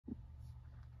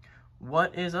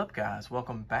What is up, guys?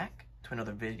 Welcome back to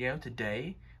another video.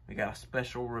 Today we got a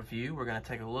special review. We're going to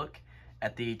take a look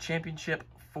at the Championship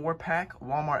 4-pack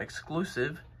Walmart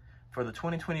exclusive for the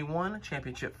 2021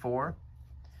 Championship 4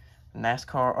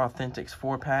 NASCAR Authentics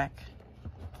 4-pack.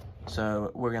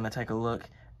 So we're going to take a look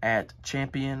at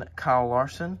champion Kyle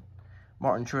Larson,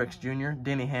 Martin Truex Jr.,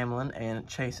 Denny Hamlin, and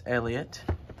Chase Elliott,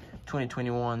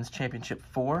 2021's Championship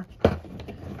 4.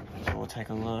 So we'll take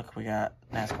a look. We got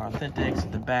NASCAR Authentics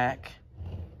at the back.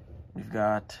 We've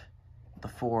got the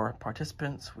 4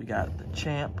 participants. We got the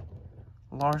champ,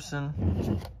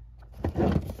 Larson.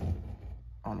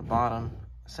 On the bottom,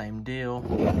 same deal.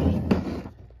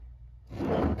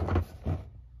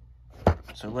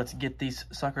 So let's get these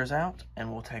suckers out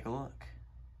and we'll take a look.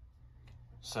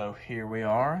 So here we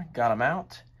are, got them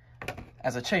out.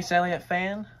 As a Chase Elliott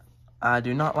fan, I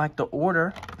do not like the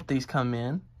order these come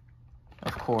in.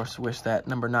 Of course, wish that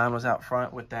number 9 was out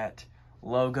front with that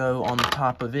logo on the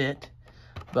top of it.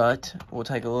 But we'll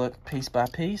take a look piece by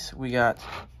piece. We got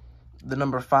the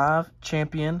number 5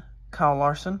 champion, Kyle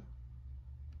Larson.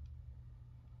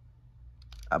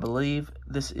 I believe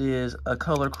this is a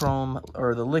color chrome,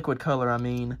 or the liquid color,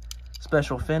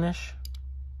 special finish.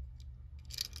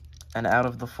 And out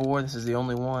of the 4, this is the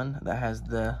only one that has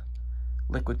the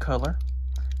liquid color.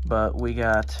 But we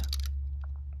got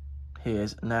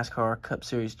his NASCAR Cup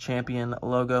Series champion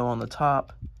logo on the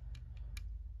top.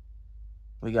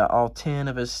 We got all 10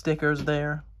 of his stickers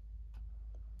there.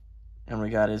 And we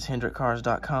got his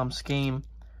HendrickCars.com scheme.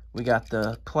 We got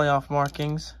the playoff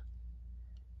markings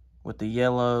with the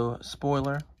yellow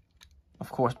spoiler. Of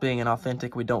course, being an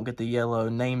authentic, we don't get the yellow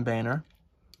name banner.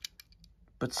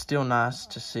 But still nice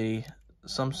to see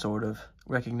some sort of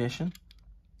recognition.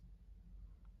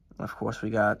 Of course, we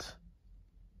got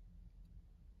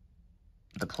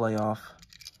the playoff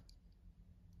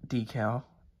decal.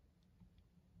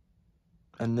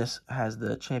 And this has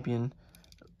the champion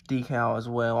decal as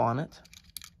well on it.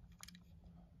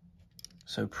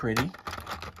 So pretty.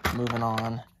 Moving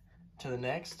on to the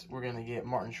next, we're going to get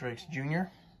Martin Truex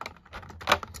Jr.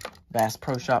 Bass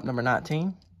Pro Shop number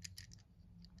 19.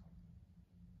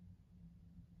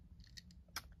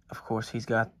 Of course, he's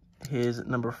got his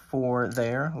number 4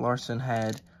 there. Larson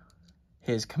had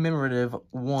his commemorative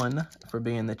 1 for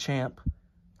being the champ.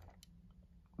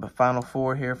 But final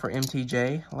 4 here for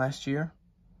MTJ last year.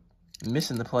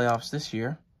 Missing the playoffs this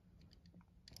year.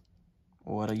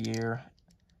 What a year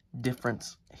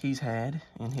difference he's had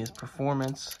in his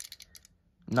performance.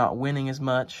 Not winning as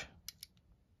much.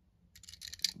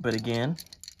 But again,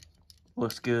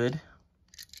 looks good.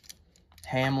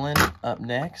 Hamlin up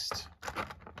next.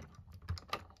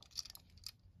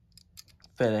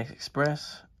 FedEx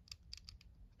Express.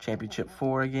 Championship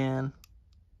 4 again.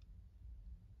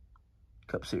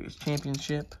 Cup Series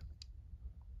Championship.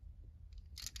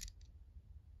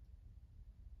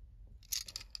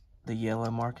 The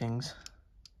yellow markings.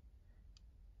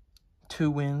 2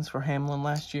 wins for Hamlin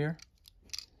last year.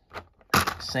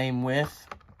 Same with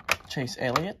Chase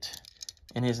Elliott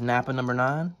in his Napa number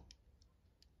 9.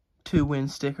 2 win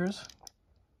stickers.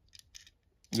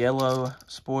 Yellow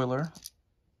spoiler.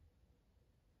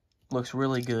 Looks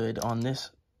really good on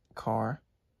this car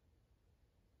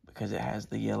because it has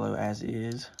the yellow as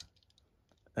is.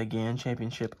 Again,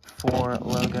 Championship 4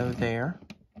 logo there.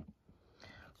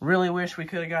 Really wish we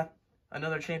could have got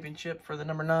another championship for the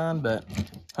number 9, but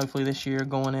hopefully this year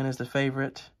going in as the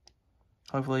favorite.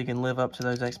 Hopefully he can live up to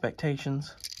those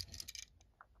expectations.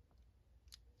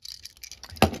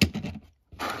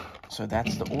 So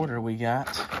that's the order we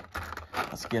got.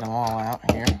 Let's get them all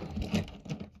out here.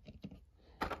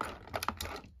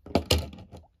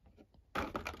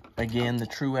 Again, the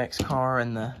Truex car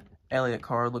and the Elliott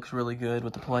car looks really good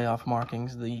with the playoff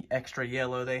markings, the extra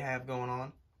yellow they have going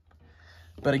on.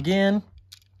 But again,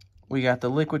 we got the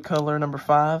liquid color number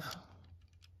 5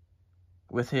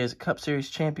 with his Cup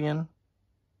Series champion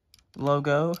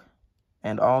logo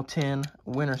and all 10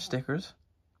 winner stickers.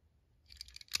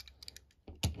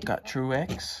 Got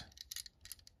Truex.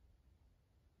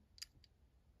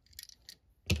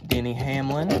 Denny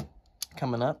Hamlin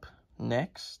coming up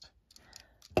next.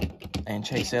 And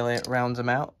Chase Elliott rounds them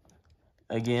out.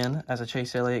 Again, as a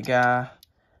Chase Elliott guy,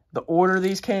 the order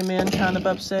these came in kind of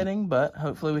upsetting, but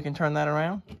hopefully we can turn that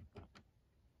around.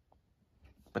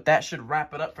 But that should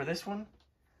wrap it up for this one.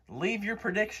 Leave your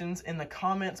predictions in the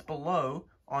comments below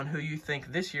on who you think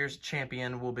this year's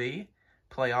champion will be.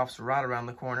 Playoffs right around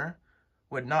the corner.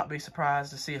 Would not be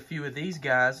surprised to see a few of these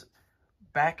guys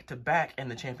back-to-back in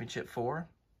the Championship 4.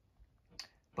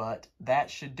 But that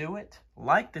should do it.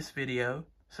 Like this video.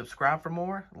 Subscribe for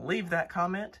more. Leave that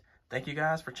comment. Thank you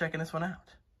guys for checking this one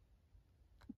out.